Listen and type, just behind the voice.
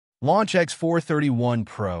Launch X431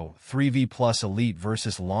 Pro3 V Elite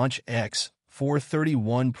versus Launch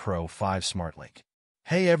X431 Pro5 Smartlink.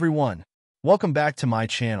 Hey everyone, welcome back to my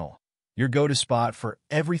channel, your go-to spot for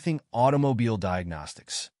everything automobile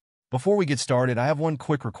diagnostics. Before we get started, I have one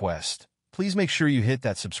quick request. Please make sure you hit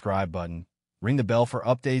that subscribe button, ring the bell for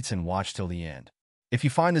updates, and watch till the end. If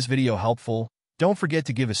you find this video helpful, don't forget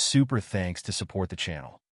to give a super thanks to support the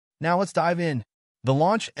channel. Now let's dive in. The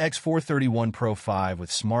Launch X431 Pro5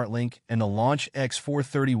 with Smartlink and the Launch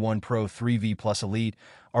X431 Pro3 V Elite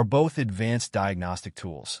are both advanced diagnostic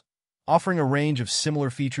tools, offering a range of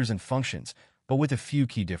similar features and functions, but with a few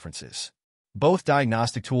key differences. Both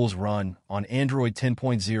diagnostic tools run on Android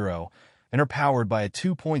 10.0 and are powered by a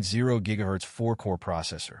 2.0 GHz 4-core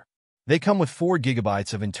processor. They come with 4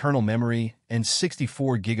 GB of internal memory and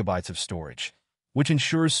 64 GB of storage, which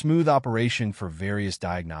ensures smooth operation for various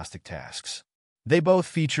diagnostic tasks. They both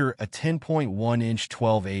feature a 10.1-inch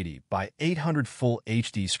 1280 by 800 Full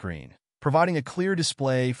HD screen, providing a clear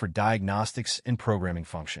display for diagnostics and programming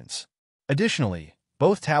functions. Additionally,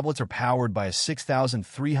 both tablets are powered by a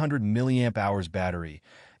 6,300 mAh battery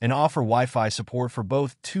and offer Wi-Fi support for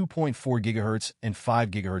both 2.4 GHz and 5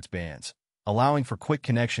 GHz bands, allowing for quick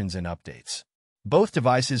connections and updates. Both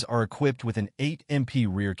devices are equipped with an 8MP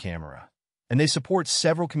rear camera, and they support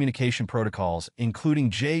several communication protocols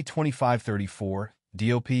including J2534,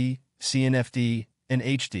 DOP, CNFD, and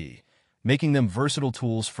HD, making them versatile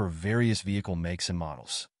tools for various vehicle makes and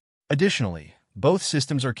models. Additionally, both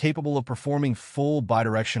systems are capable of performing full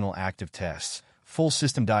bidirectional active tests, full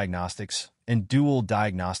system diagnostics, and dual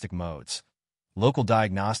diagnostic modes, local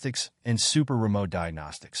diagnostics, and super remote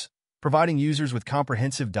diagnostics, providing users with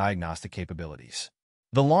comprehensive diagnostic capabilities.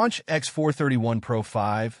 The Launch X431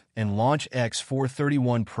 Pro5 and Launch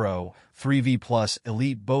X431 Pro3 V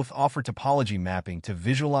Elite both offer topology mapping to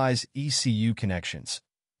visualize ECU connections,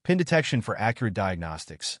 pin detection for accurate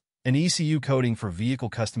diagnostics, and ECU coding for vehicle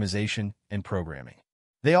customization and programming.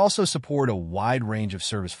 They also support a wide range of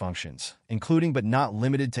service functions, including but not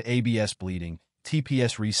limited to ABS bleeding,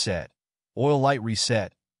 TPS reset, oil light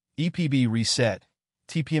reset, EPB reset,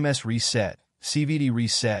 TPMS reset, CVD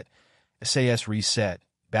reset, SAS reset,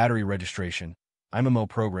 battery registration, IMMO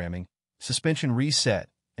programming, suspension reset,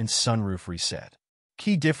 and sunroof reset.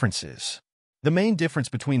 Key differences. The main difference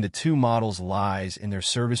between the two models lies in their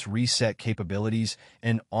service reset capabilities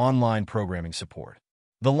and online programming support.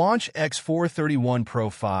 The Launch X431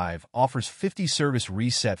 Pro5 offers 50 service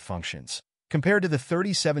reset functions, compared to the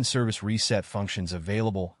 37 service reset functions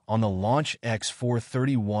available on the Launch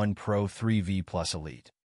X431 Pro3 V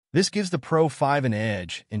Elite. This gives the Pro5 an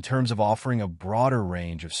edge in terms of offering a broader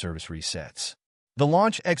range of service resets. The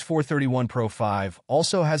Launch X431 Pro5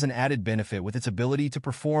 also has an added benefit with its ability to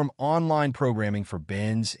perform online programming for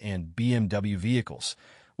Benz and BMW vehicles,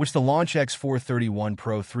 which the Launch X431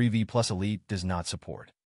 Pro3 V Elite does not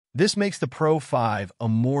support. This makes the Pro5 a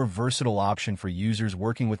more versatile option for users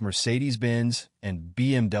working with Mercedes-Benz and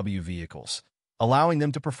BMW vehicles, allowing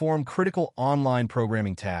them to perform critical online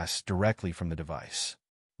programming tasks directly from the device.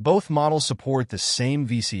 Both models support the same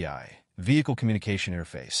VCI, Vehicle Communication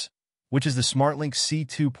Interface, which is the Smartlink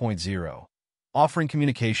C2.0, offering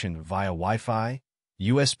communication via Wi-Fi,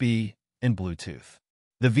 USB, and Bluetooth.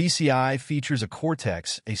 The VCI features a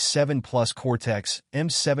Cortex A7 Plus Cortex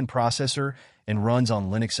M7 processor and runs on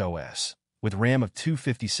Linux OS, with RAM of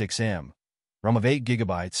 256M, ROM of 8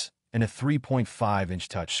 GB, and a 3.5-inch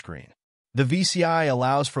touchscreen. The VCI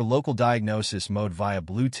allows for local diagnosis mode via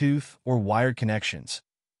Bluetooth or wired connections,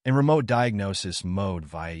 and remote diagnosis mode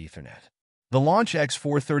via Ethernet. The Launch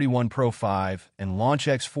X431 Pro5 and Launch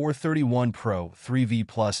X431 Pro3 V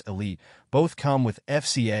Elite both come with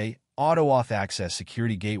FCA Auto-Auth Access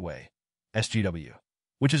Security Gateway, SGW,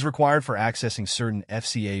 which is required for accessing certain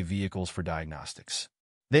FCA vehicles for diagnostics.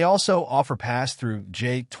 They also offer pass-through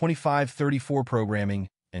J2534 programming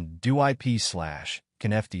and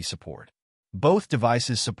DoIP/ConfD support. Both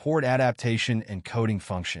devices support adaptation and coding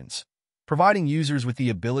functions, providing users with the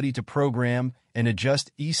ability to program and adjust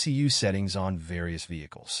ECU settings on various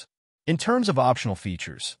vehicles. In terms of optional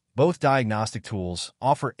features, both diagnostic tools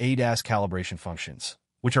offer ADAS calibration functions,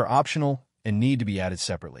 which are optional and need to be added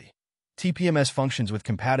separately. TPMS functions with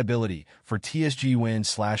compatibility for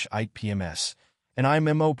TSG-WIN/ITPMS and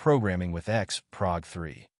IMMO programming with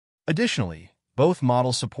Pro3. Additionally, both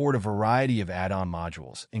models support a variety of add-on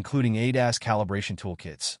modules, including ADAS calibration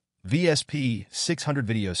toolkits, VSP 600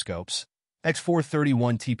 video scopes,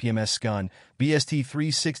 X431 TPMS SCUN,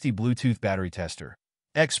 BST360 Bluetooth battery tester,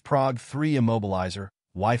 Pro3 immobilizer,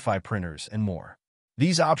 Wi-Fi printers, and more.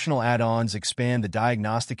 These optional add-ons expand the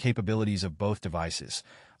diagnostic capabilities of both devices,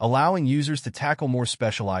 allowing users to tackle more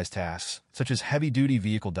specialized tasks, such as heavy-duty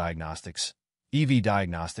vehicle diagnostics, EV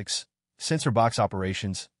diagnostics, sensor box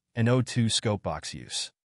operations, and O2 scope box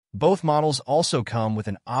use. Both models also come with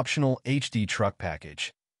an optional HD truck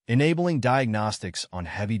package, enabling diagnostics on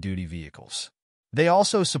heavy-duty vehicles. They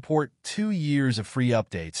also support 2 years of free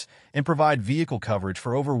updates and provide vehicle coverage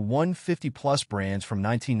for over 150-plus brands from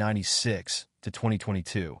 1996 to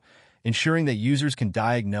 2022, ensuring that users can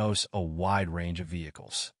diagnose a wide range of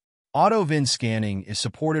vehicles. Auto VIN scanning is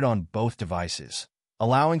supported on both devices,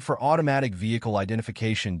 allowing for automatic vehicle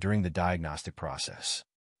identification during the diagnostic process.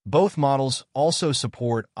 Both models also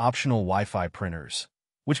support optional Wi-Fi printers,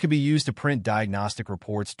 which can be used to print diagnostic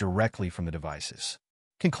reports directly from the devices.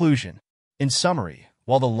 Conclusion. In summary,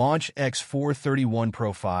 while the Launch X431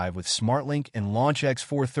 Pro5 with Smartlink and Launch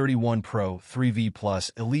X431 Pro3 V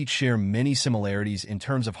Elite share many similarities in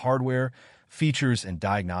terms of hardware, features, and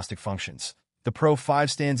diagnostic functions, the Pro5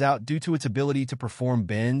 stands out due to its ability to perform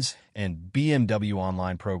Benz and BMW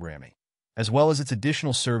online programming, as well as its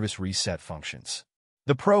additional service reset functions.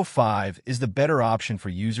 The Pro5 is the better option for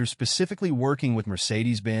users specifically working with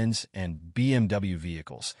Mercedes-Benz and BMW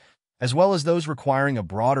vehicles, as well as those requiring a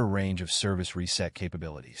broader range of service reset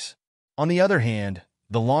capabilities. On the other hand,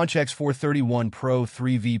 the Launch X431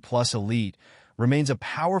 Pro3 V Elite remains a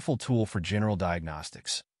powerful tool for general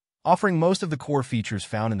diagnostics, offering most of the core features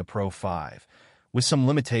found in the Pro5, with some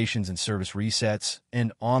limitations in service resets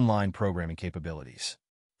and online programming capabilities.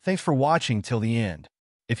 Thanks for watching till the end.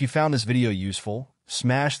 If you found this video useful,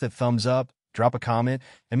 smash that thumbs up, drop a comment,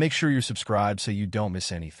 and make sure you're subscribed so you don't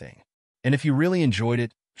miss anything. And if you really enjoyed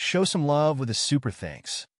it, show some love with a super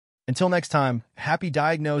thanks. Until next time, happy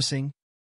diagnosing.